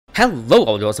Hello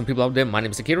all the awesome people out there, my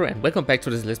name is Takeru and welcome back to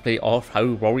this Let's Play of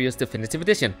Hyrule Warriors Definitive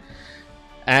Edition.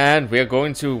 And we're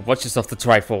going to Watches of the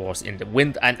Triforce in the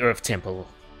Wind and Earth Temple.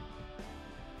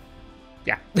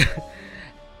 Yeah.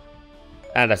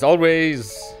 And as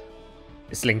always,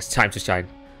 it's Link's time to shine.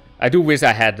 I do wish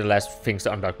I had the last things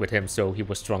to unlock with him so he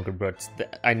was stronger, but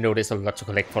I know there's a lot to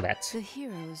collect for that. The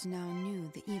heroes now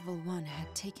knew the Evil One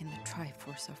had taken the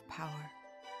Triforce of power.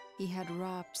 He had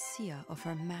robbed Sia of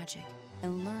her magic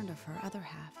and learned of her other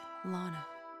half, Lana.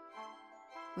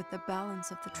 With the balance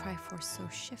of the Triforce so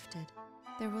shifted,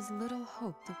 there was little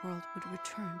hope the world would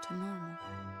return to normal.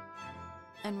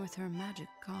 And with her magic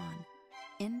gone,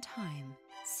 in time,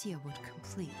 Sia would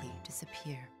completely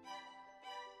disappear.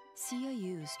 Sia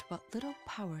used what little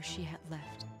power she had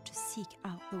left to seek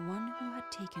out the one who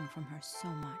had taken from her so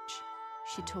much.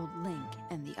 She told Link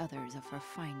and the others of her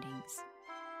findings.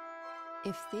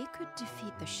 If they could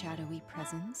defeat the shadowy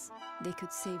presence, they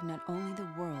could save not only the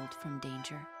world from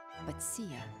danger, but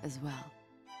Sia as well.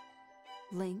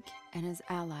 Link and his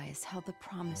allies held the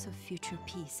promise of future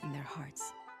peace in their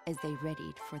hearts as they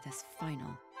readied for this final,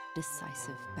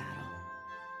 decisive battle.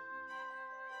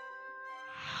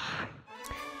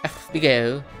 Off we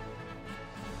go.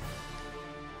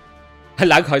 I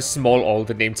like how small all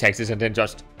the name tags is and then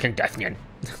just King Deathnian.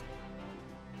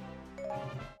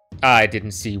 I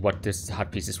didn't see what these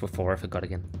heart pieces were for, I forgot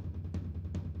again.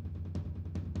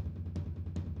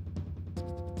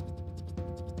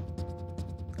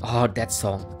 Oh, that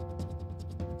song.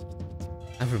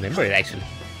 I remember it actually.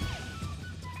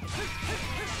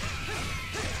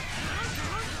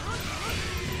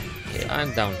 Okay,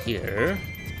 I'm down here.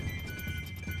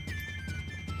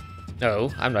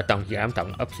 No, I'm not down here, I'm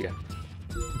down up here.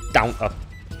 Down up.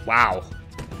 Wow.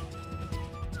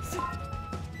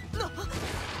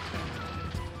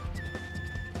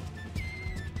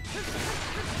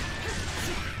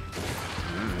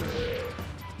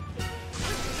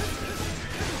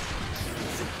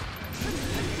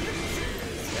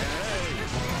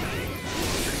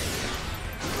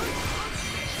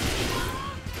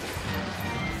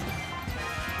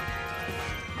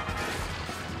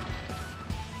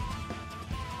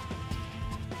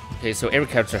 Okay, so every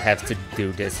character has to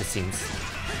do this, it seems.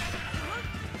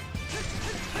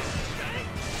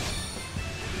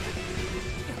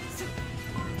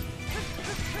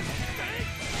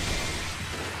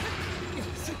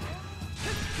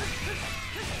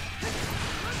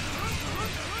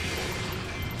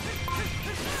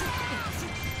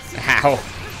 Ow!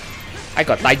 I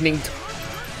got lightninged.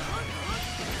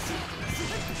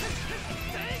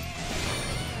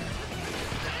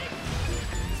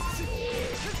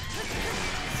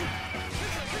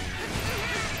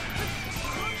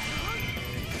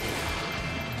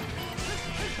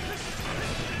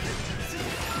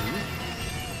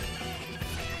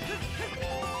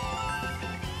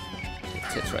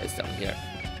 Tetra is down here.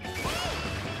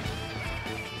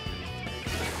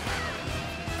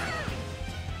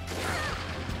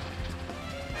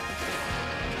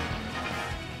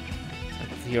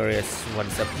 I'm curious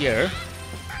what's up here.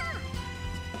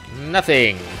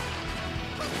 Nothing.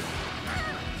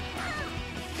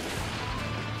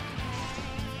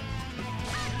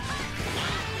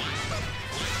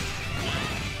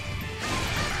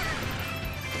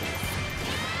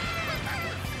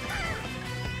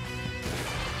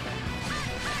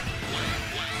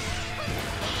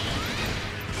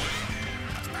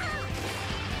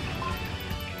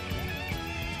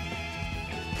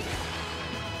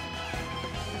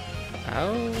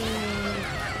 Oh.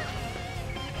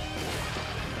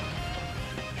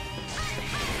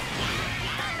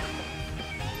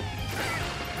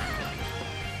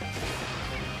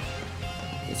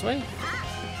 This way?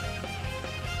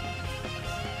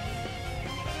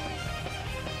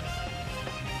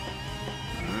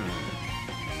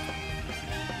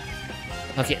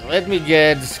 Okay, let me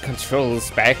get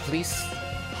controls back, please.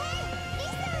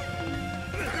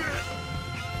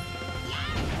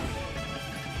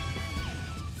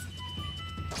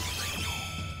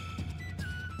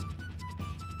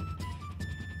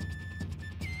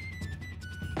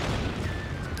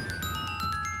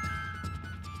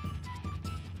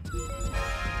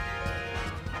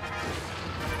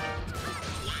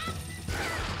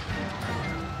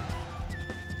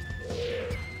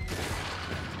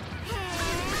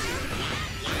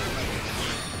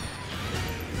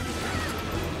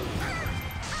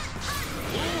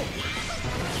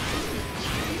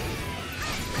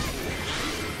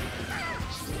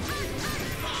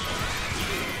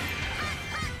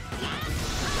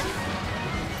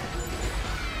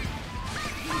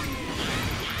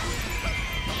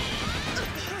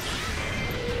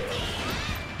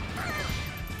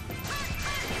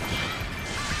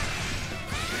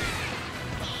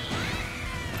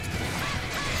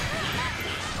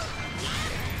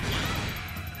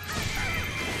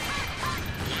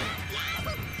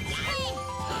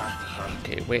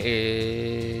 Where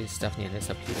is Daphne and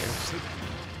up here?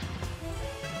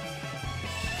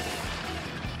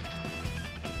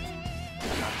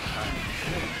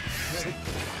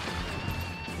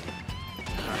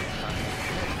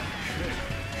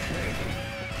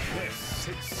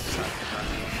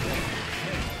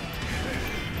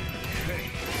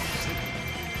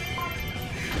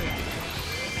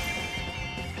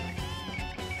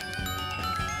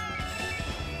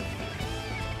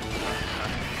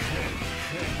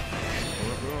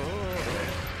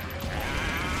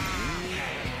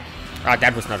 Ah,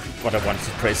 that was not what I wanted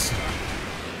to press.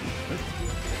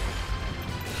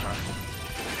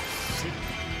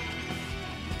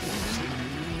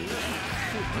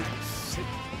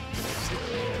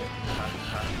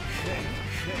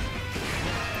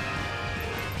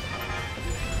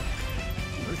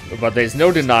 But there's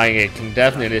no denying it. King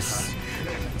Daphne is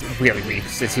really weak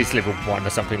since he's level 1 or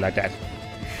something like that.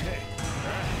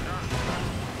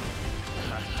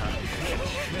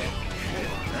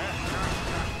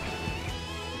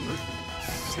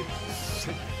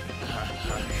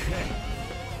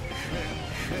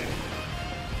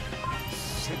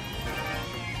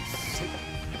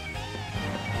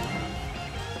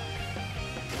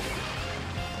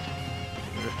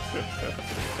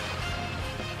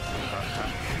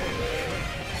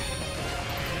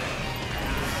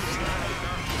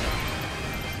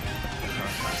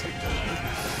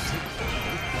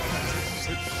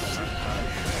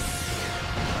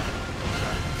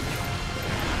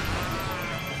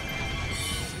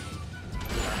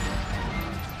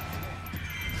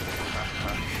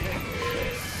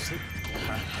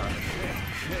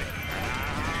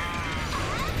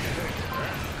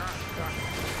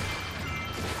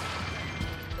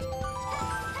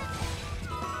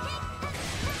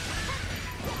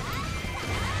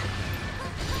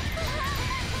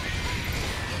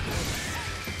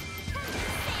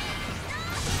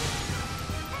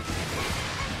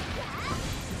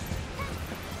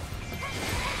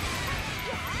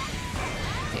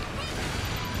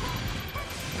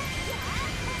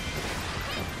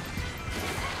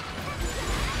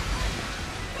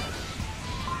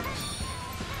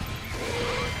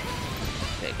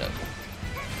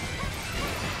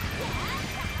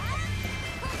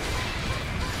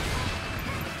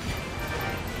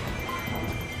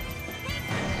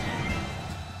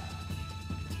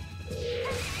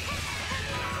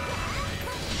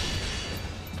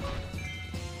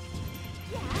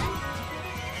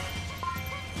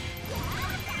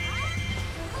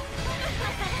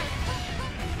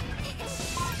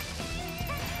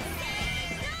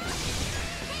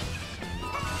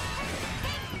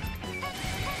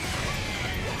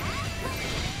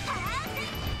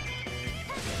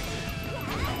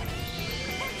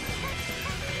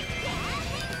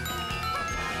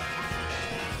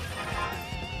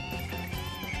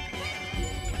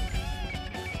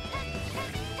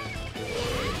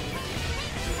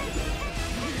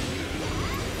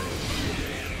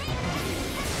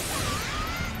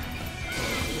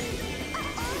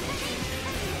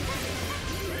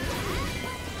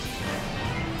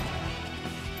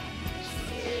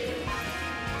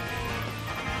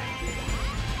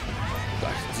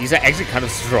 These are actually kind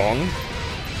of strong.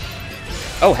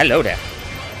 Oh, hello there.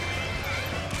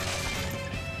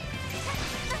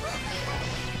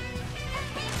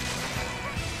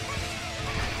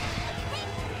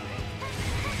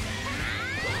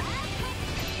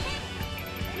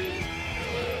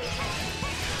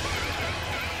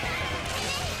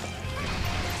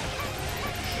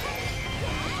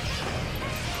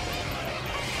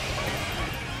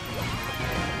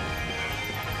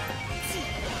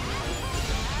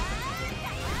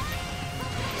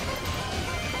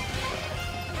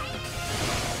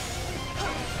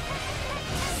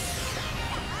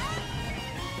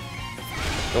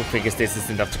 Don't think this is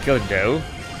enough to kill him though.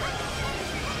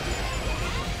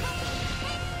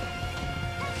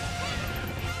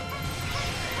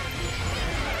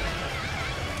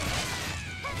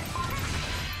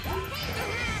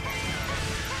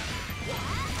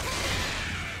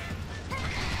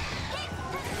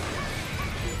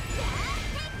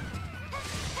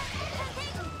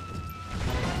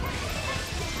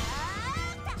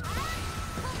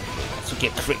 So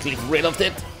get quickly rid of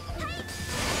it.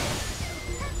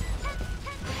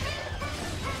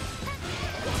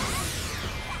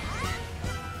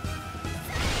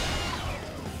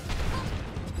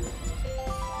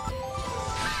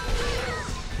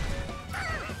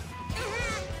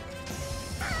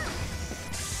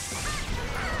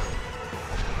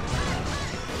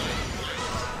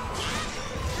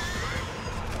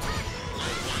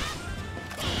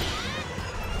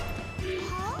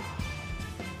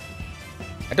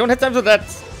 don't have time for that.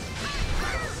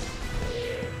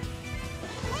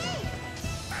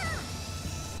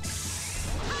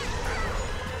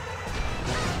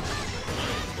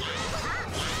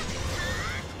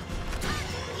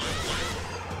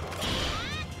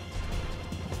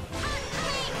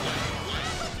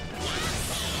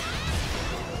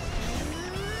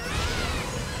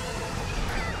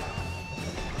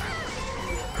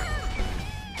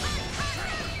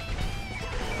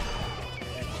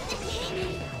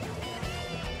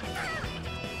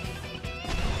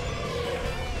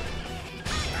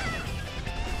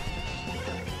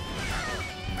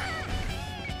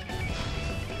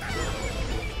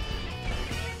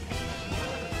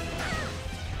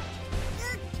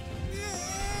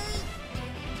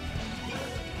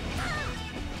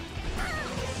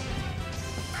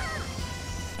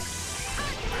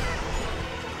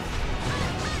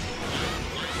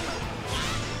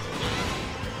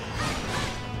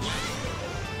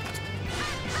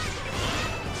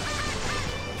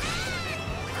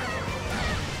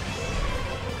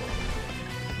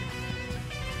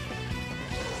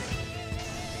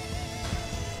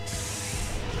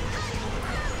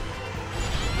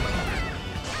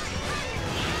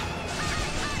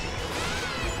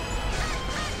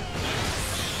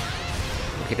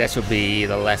 Okay, that should be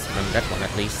the last one on that one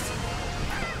at least.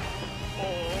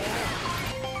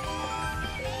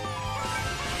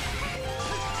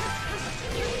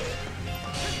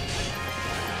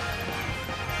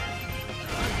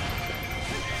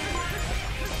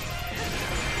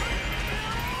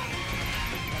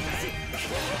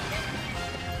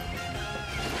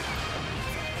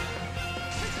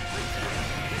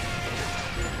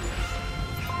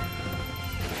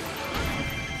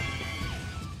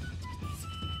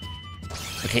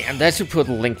 Okay, and that should put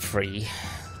Link free.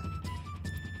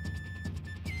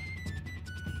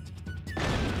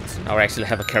 So now I actually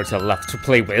have a character left to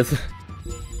play with.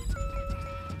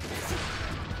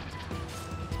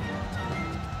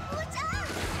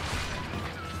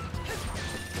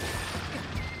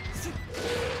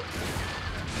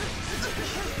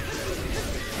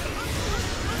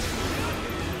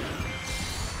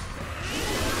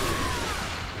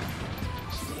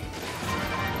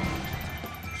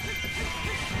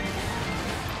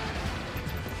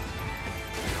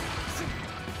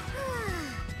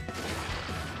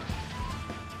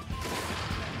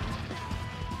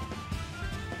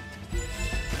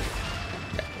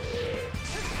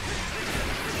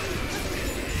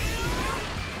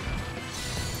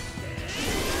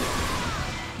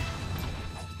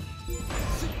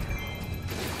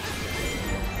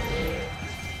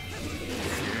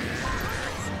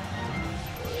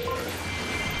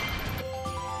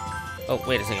 Oh,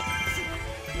 wait a second.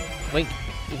 Link,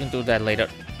 you can do that later.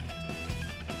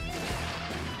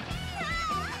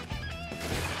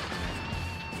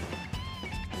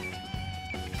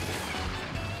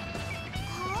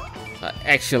 I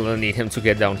actually need him to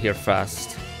get down here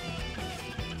fast.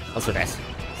 Also that.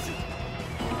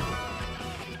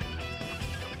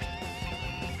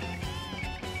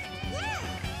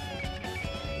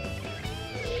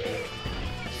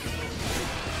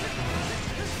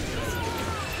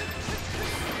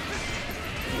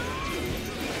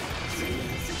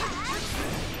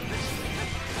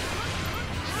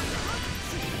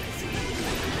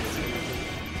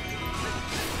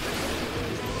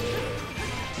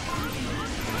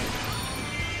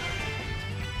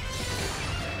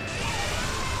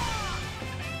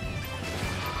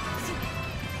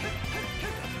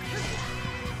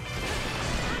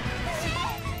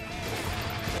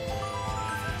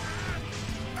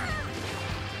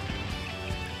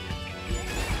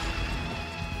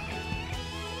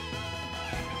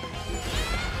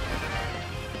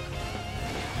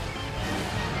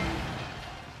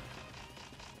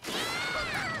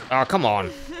 Oh, come on.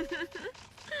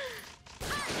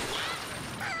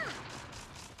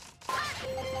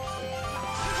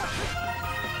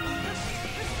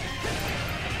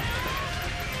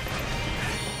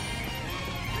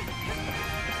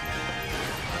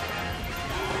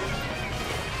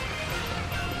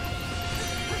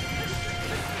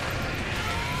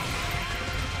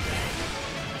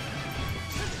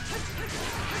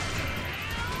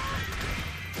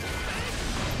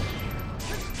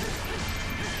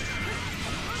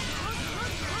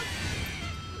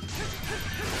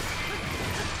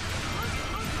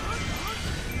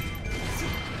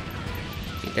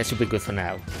 That should be good for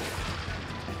now.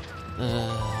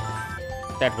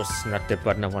 That was not the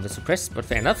button I wanted to press, but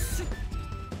fair enough.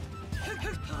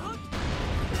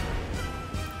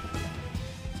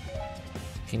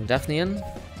 King Daphnian.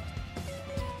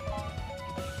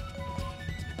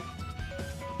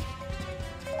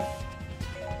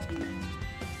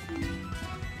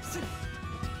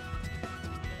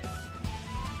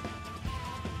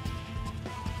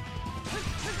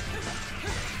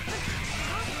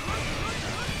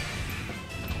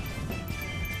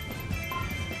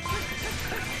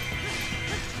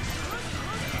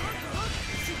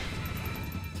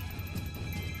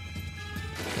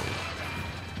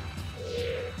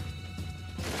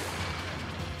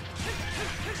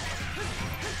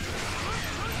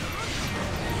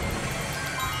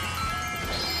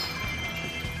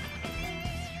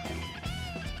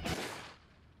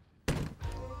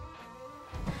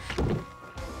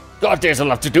 God, there's a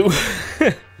lot to do.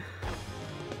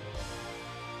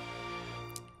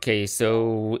 Okay,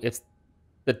 so if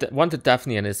the one to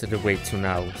Daphnian is the way to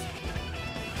now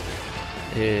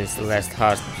is the last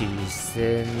heart piece,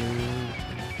 then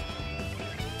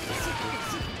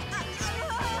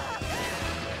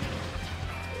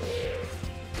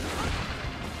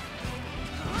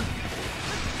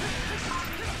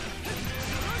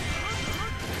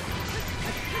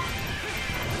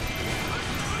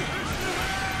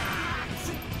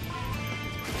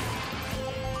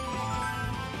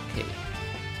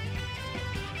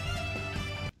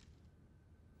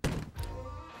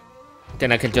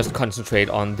then I can just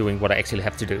concentrate on doing what I actually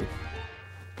have to do.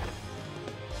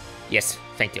 Yes,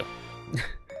 thank you.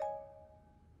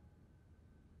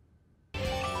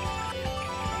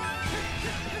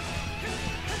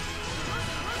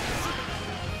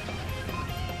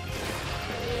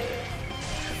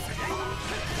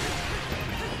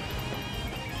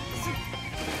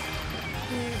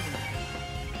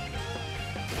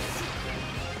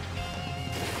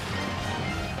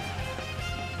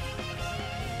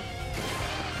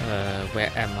 Where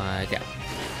am I? There.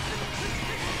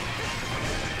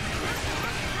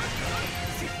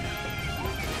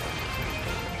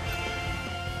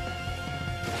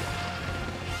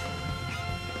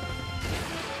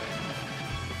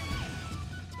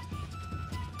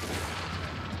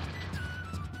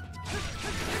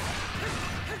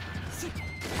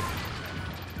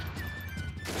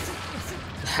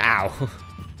 Ow.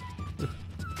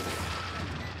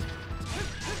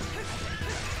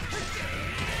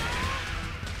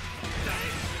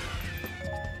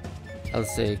 I'll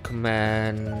say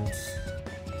command.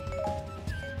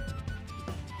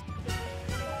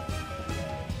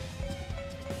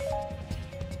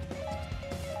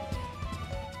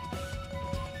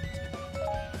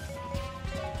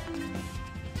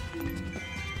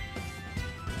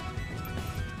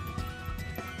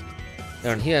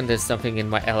 Down here, and there's something in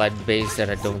my allied base that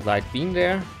I don't like being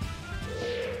there.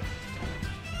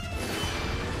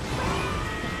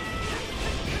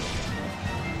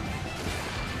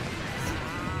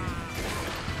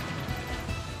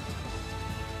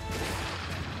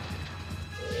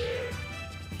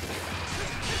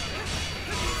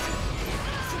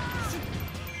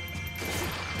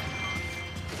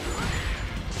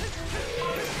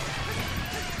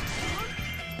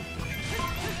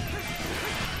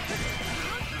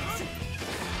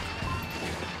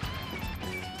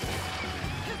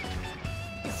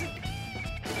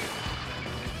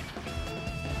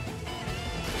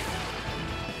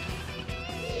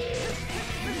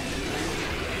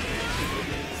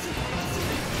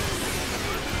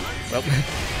 Well,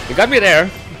 you got me there.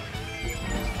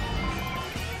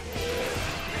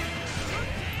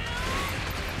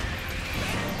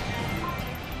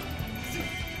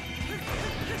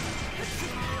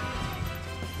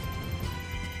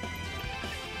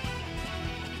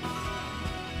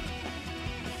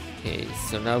 Okay,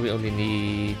 so now we only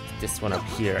need this one up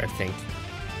here, I think.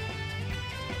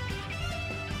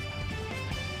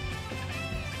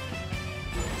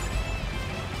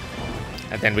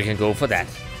 And then we can go for that.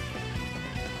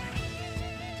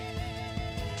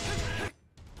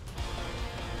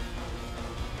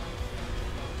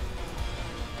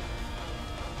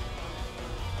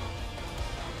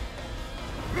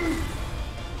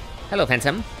 Hello,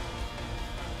 Phantom.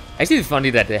 Actually, it's funny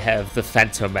that they have the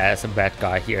Phantom as a bad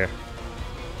guy here.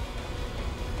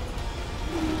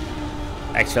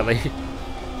 Actually.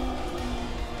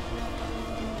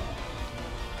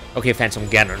 Okay, Phantom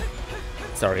Ganon.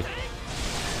 Sorry.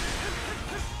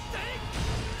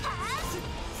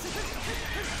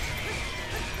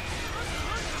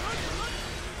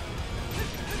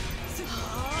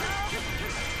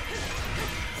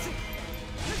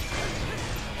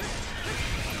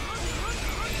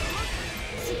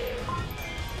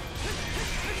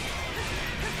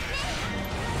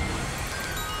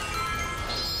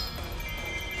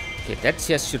 Okay, that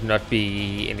just should not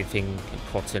be anything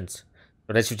important.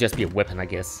 But that should just be a weapon, I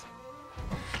guess.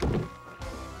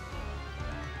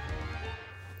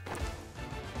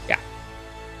 Yeah.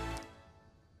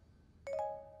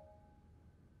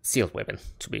 Sealed weapon,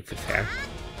 to be fair.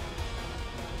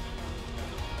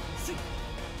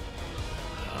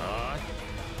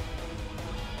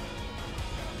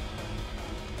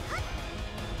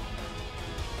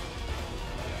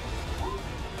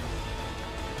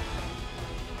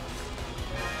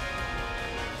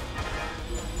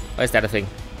 Why is that a thing?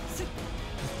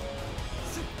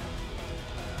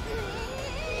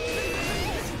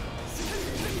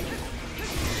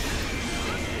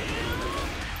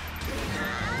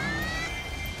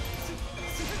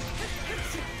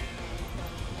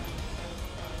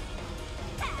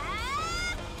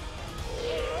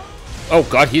 Oh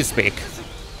god, he's big.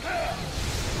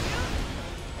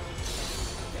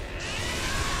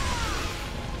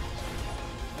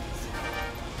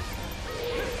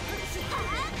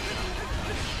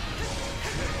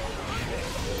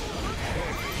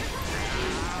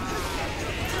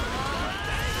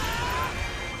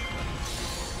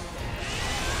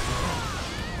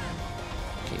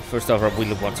 First off, I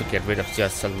really want to get rid of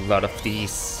just a lot of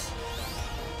these.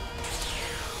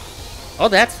 Oh,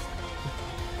 that!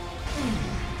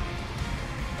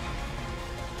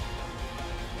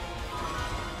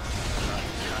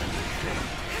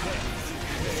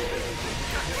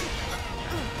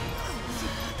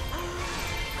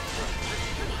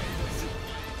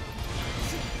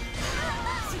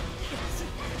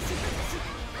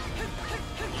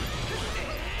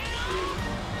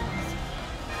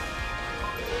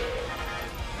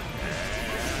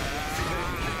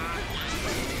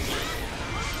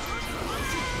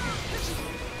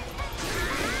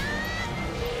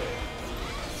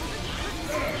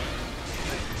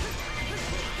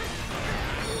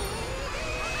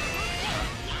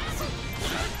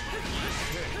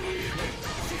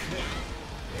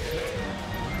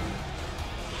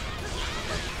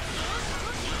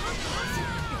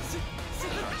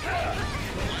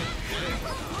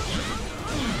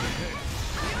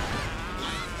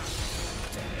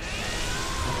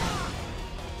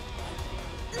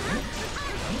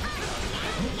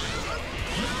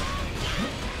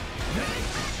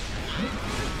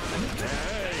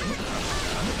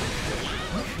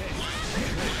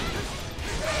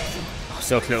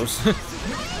 So close.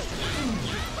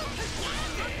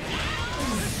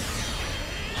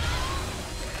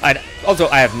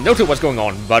 I have no clue what's going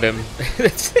on, but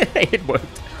it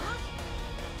worked.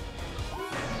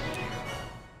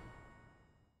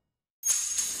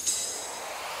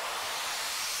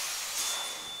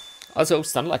 Also,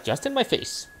 sunlight just in my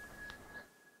face.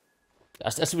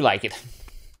 Just as we like it.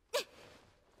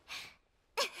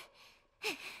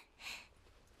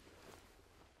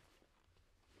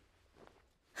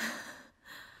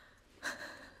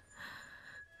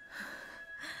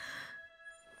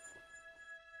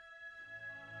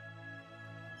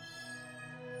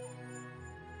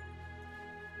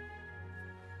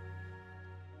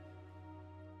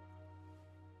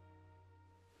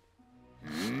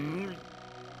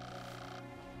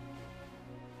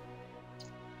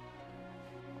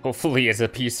 Hopefully it's a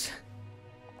piece.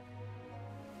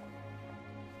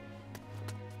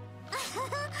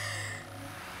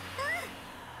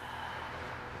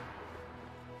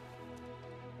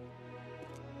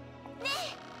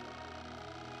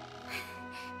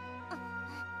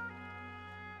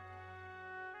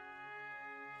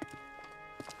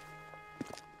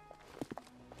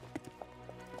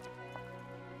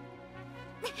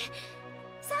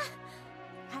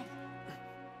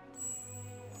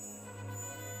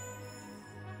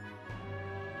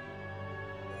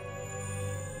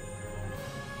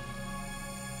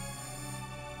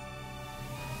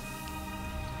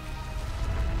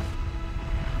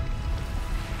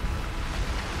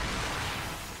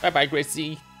 Bye bye,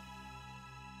 Gracie.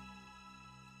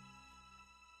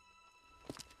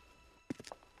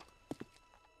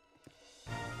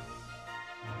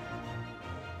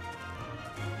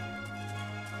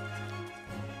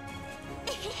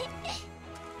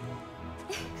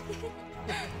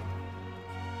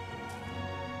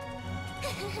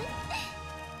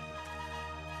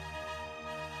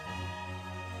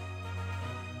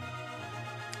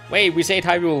 Wait, we saved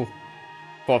Hyrule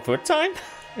for a third time?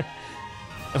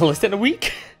 Less than a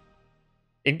week?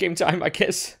 In-game time, I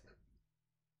guess.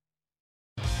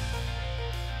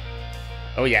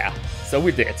 Oh yeah, so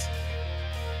we did.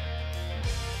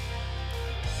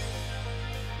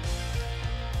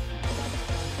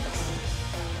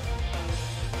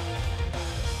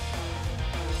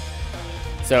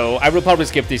 So I will probably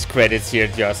skip these credits here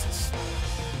just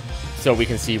so we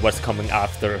can see what's coming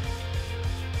after.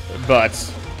 But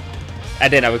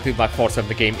and then I will give my thoughts on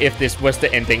the game if this was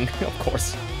the ending, of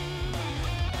course.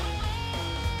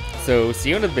 So see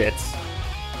you in a bit.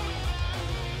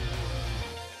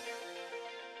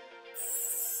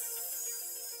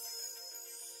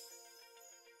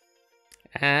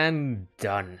 And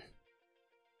done.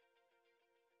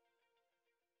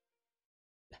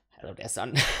 Hello there,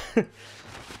 son.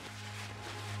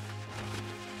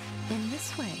 In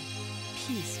this way,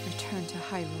 peace returned to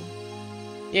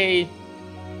Hyrule. Yay!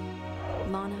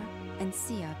 Lana and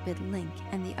Sia bid Link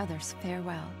and the others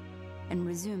farewell and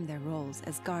resume their roles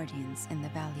as guardians in the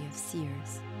Valley of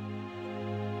Seers.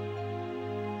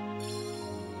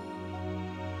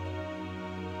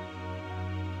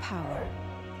 Power,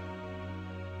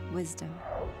 wisdom,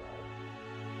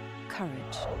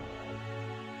 courage.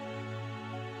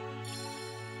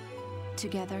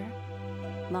 Together,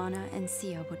 Lana and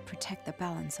Sia would protect the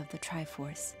balance of the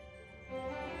Triforce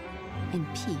in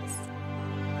peace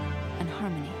and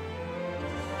harmony.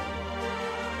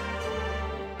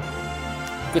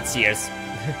 Good Sears.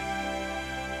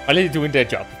 Finally doing their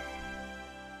job.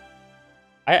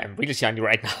 I am really shiny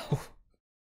right now.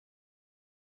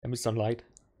 Let me sunlight.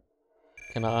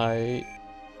 Can I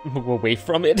move away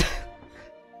from it?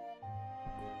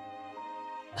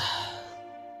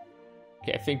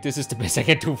 Okay, I think this is the best I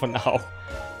can do for now.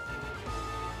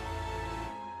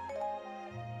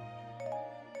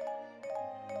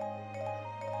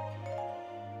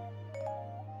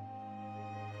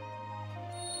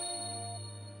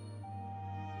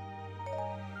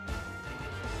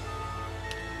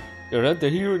 You're the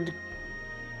hero in the...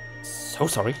 So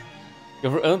sorry.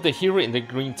 You've earned the hero in the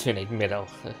green tunic medal.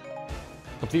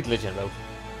 Complete legend mode.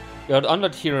 You're on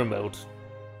that hero mode.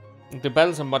 The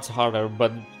battles are much harder,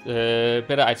 but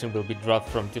better items will be dropped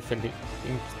from defending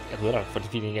for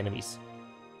defeating enemies.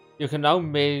 You can now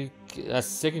make a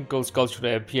second gold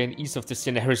sculpture appear in each of the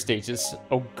scenario stages.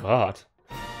 Oh god.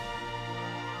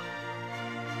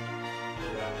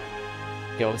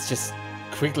 Okay, let's just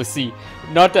quickly see.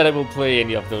 Not that I will play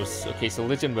any of those. Okay, so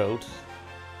legend mode.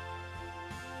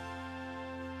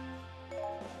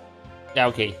 Yeah,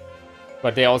 okay.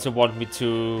 But they also want me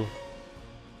to...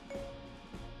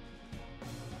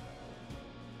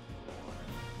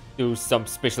 do some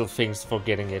special things for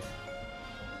getting it.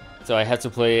 So I have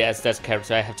to play as that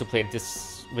character, I have to play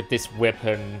this with this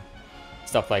weapon,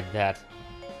 stuff like that.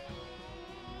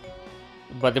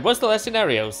 But it was the last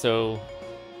scenario, so...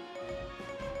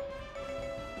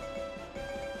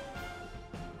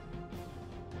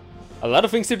 a lot of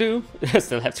things to do. I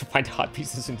still have to find hard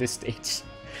pieces in this stage.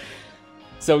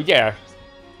 So yeah,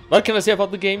 what can I say about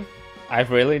the game?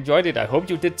 I've really enjoyed it. I hope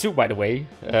you did too, by the way.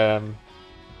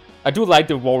 I do like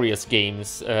the Warriors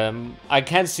games. I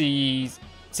can see,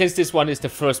 since this one is the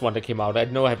first one that came out, I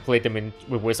know I've played them in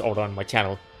reverse order on my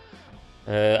channel.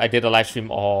 I did a live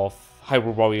stream of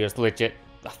Hyrule Warriors Legend,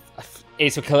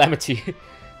 Age of Calamity,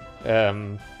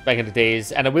 back in the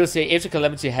days. And I will say Age of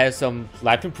Calamity has some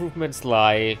life improvements,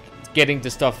 like getting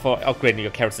the stuff for upgrading your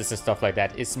characters and stuff like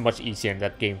that. It's much easier in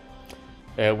that game,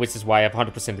 which is why I've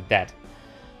 100%ed that.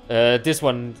 This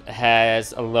one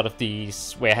has a lot of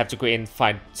these where I have to go in and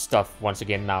find stuff once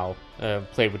again now.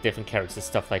 Play with different characters,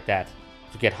 stuff like that,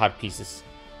 to get hard pieces.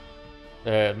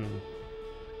 And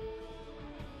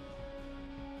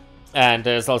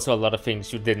there's also a lot of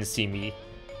things you didn't see me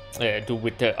do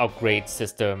with the upgrade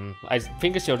system. I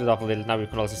think I showed it off a little. Now you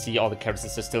can also see all the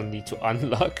characters I still need to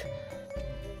unlock.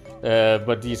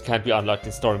 But these can't be unlocked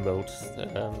in story mode.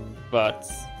 But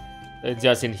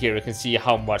just in here you can see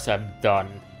how much I've done.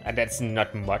 And that's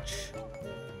not much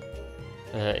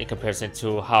in comparison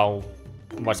to how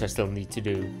much I still need to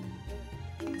do.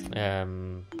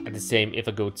 And the same if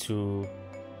I go to...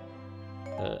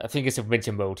 I think it's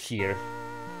adventure mode here.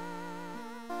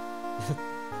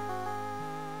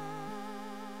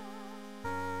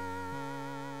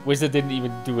 Wizard didn't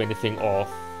even do anything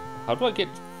off. How do I get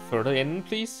further in,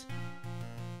 please?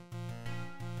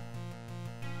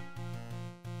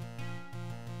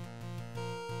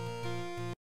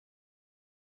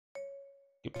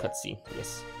 Cutscene,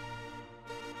 yes.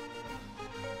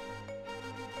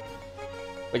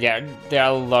 But yeah, there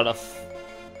are a lot of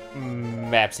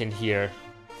maps in here.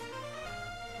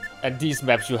 And these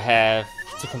maps you have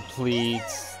to complete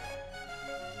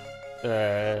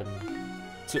to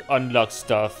unlock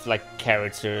stuff like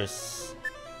characters.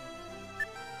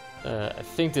 I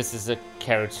think this is a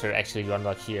character actually you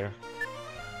unlock here.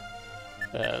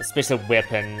 Special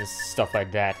weapons, stuff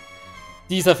like that.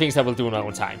 These are things I will do in my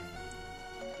own time.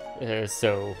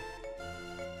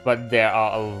 But there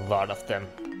are a lot of them.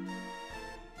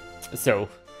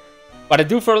 But I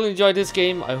do thoroughly enjoy this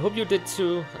game. I hope you did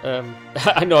too.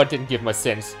 I know I didn't give my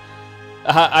sense.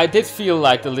 I did feel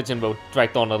like the Legend mode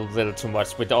dragged on a little too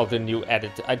much with all the new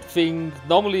added. I think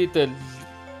normally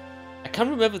I can't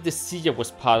remember if the Sia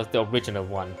was part of the original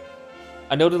one.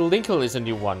 I know the Linkle is a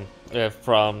new one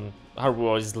from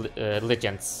Hyrule's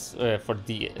Legends for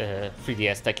the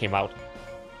 3DS that came out.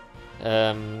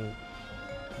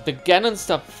 The Ganon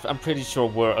stuff, I'm pretty sure,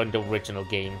 were on the original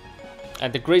game.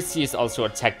 And the Great Sea is also a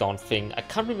tacked on thing. I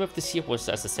can't remember if the Sea was,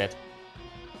 as I said.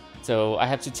 So I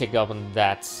have to check up on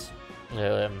that.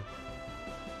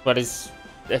 But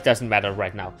it doesn't matter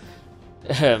right now.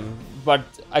 But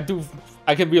I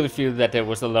can really feel that there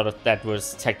was a lot of that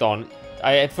was tacked on.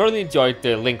 I thoroughly enjoyed the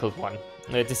Linkle one.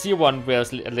 The Sea one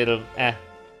was a little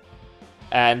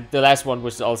And the last one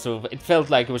was also, it felt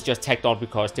like it was just tacked on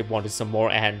because they wanted some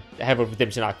more and have a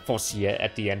redemption arc for Sia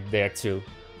at the end there too.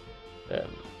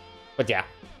 But yeah.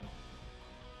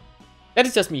 That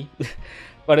is just me.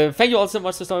 But thank you all so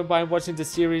much for stopping by and watching this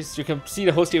series. You can see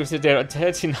the whole series there on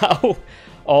 30 now.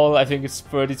 All, I think it's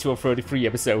 32 or 33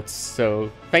 episodes.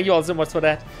 So thank you all so much for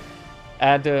that.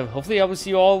 And hopefully I will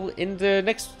see you all in the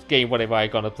next game, whatever I'm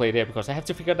gonna play there, because I have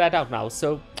to figure that out now.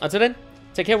 So until then,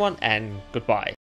 take care everyone, and goodbye.